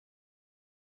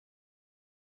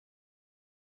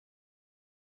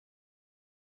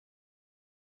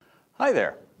Hi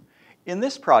there. In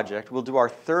this project, we'll do our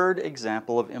third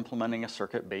example of implementing a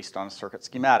circuit based on a circuit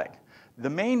schematic. The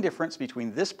main difference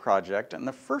between this project and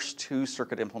the first two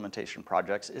circuit implementation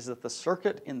projects is that the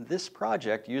circuit in this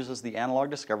project uses the analog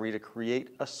discovery to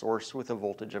create a source with a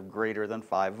voltage of greater than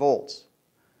 5 volts.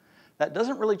 That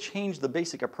doesn't really change the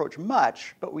basic approach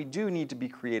much, but we do need to be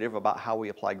creative about how we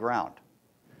apply ground.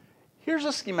 Here's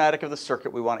a schematic of the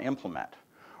circuit we want to implement.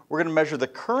 We're going to measure the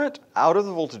current out of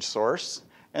the voltage source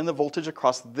and the voltage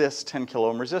across this 10 kilo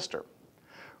ohm resistor.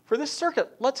 For this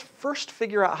circuit, let's first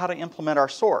figure out how to implement our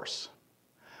source.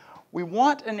 We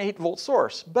want an 8 volt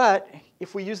source, but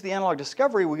if we use the analog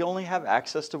discovery, we only have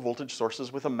access to voltage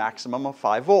sources with a maximum of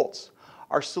 5 volts.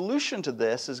 Our solution to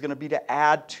this is going to be to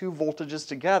add two voltages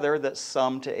together that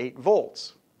sum to 8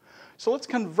 volts. So let's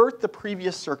convert the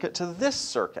previous circuit to this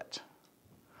circuit,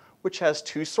 which has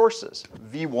two sources,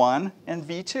 V1 and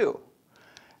V2.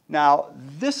 Now,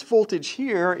 this voltage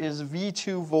here is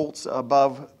V2 volts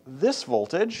above this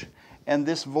voltage, and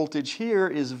this voltage here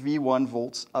is V1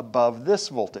 volts above this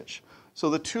voltage. So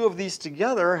the two of these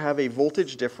together have a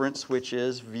voltage difference which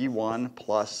is V1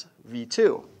 plus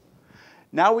V2.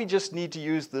 Now we just need to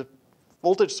use the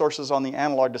voltage sources on the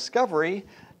analog discovery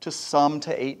to sum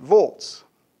to 8 volts.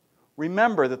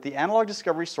 Remember that the analog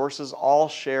discovery sources all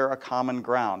share a common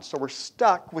ground, so we're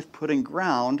stuck with putting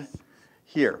ground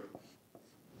here.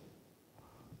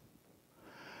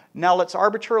 Now let's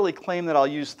arbitrarily claim that I'll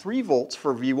use 3 volts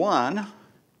for V1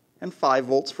 and 5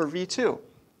 volts for V2.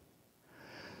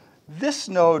 This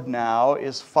node now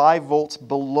is 5 volts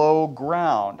below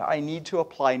ground. I need to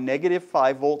apply negative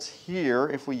 5 volts here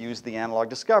if we use the analog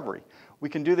discovery. We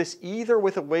can do this either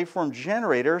with a waveform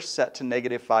generator set to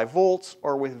negative 5 volts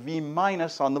or with V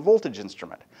minus on the voltage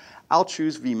instrument. I'll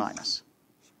choose V minus.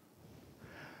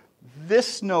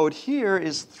 This node here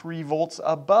is 3 volts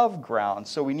above ground,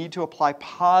 so we need to apply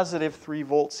positive 3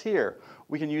 volts here.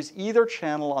 We can use either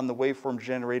channel on the waveform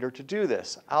generator to do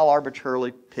this. I'll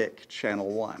arbitrarily pick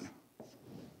channel 1.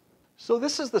 So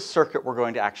this is the circuit we're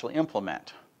going to actually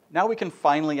implement. Now we can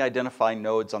finally identify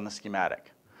nodes on the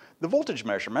schematic. The voltage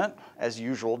measurement, as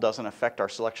usual, doesn't affect our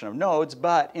selection of nodes,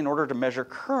 but in order to measure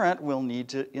current, we'll need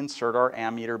to insert our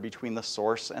ammeter between the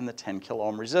source and the 10 kilo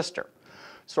ohm resistor.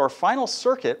 So our final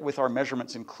circuit, with our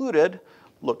measurements included,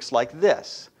 looks like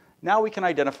this. Now we can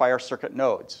identify our circuit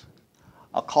nodes.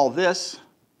 I'll call this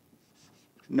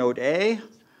node A,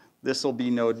 this will be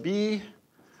node B,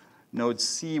 node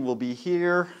C will be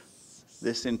here,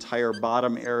 this entire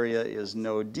bottom area is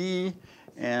node D,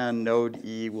 and node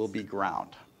E will be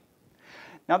ground.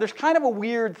 Now there's kind of a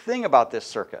weird thing about this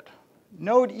circuit.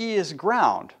 Node E is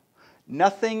ground.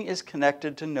 Nothing is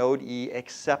connected to node E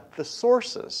except the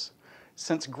sources.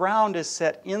 Since ground is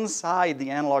set inside the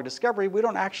analog discovery, we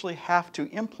don't actually have to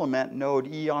implement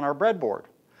node E on our breadboard.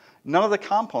 None of the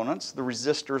components, the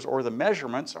resistors or the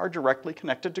measurements, are directly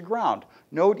connected to ground.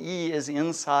 Node E is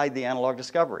inside the analog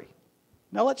discovery.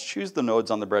 Now let's choose the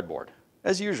nodes on the breadboard.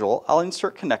 As usual, I'll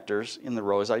insert connectors in the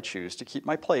rows I choose to keep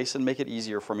my place and make it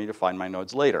easier for me to find my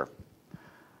nodes later.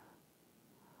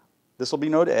 This will be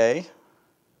node A,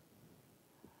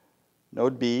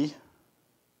 node B,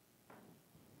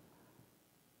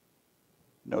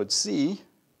 node C,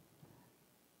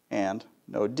 and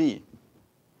node D.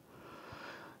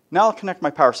 Now I'll connect my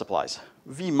power supplies.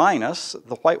 V minus,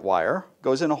 the white wire,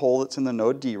 goes in a hole that's in the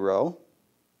node D row.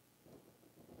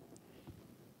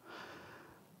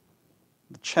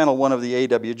 The channel 1 of the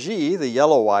AWG, the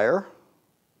yellow wire,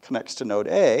 connects to node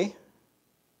A,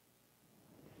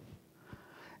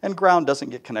 and ground doesn't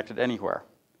get connected anywhere.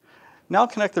 Now I'll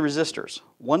connect the resistors.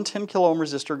 One 10 kilo ohm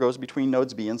resistor goes between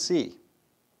nodes B and C.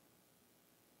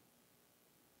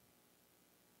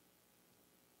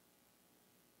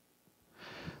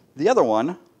 The other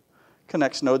one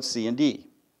connects nodes C and D.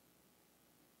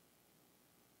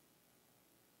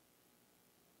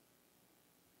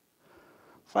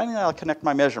 Finally, I'll connect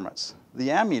my measurements. The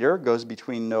ammeter goes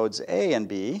between nodes A and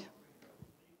B.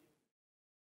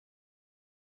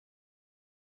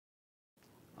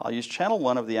 I'll use channel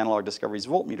 1 of the analog discovery's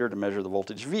voltmeter to measure the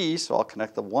voltage V, so I'll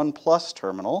connect the 1 plus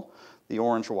terminal, the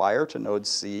orange wire, to node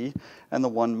C, and the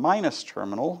 1 minus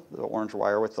terminal, the orange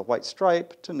wire with the white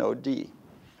stripe, to node D.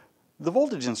 The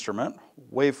voltage instrument,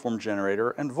 waveform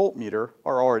generator, and voltmeter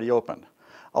are already opened.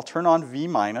 I'll turn on V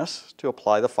minus to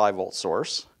apply the 5 volt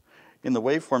source. In the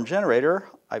waveform generator,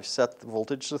 I've set the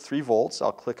voltage to 3 volts.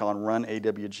 I'll click on Run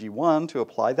AWG1 to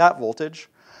apply that voltage.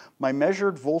 My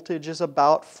measured voltage is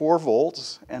about 4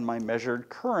 volts, and my measured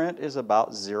current is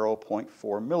about 0.4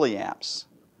 milliamps.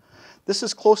 This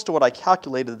is close to what I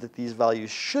calculated that these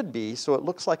values should be, so it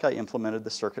looks like I implemented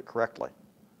the circuit correctly.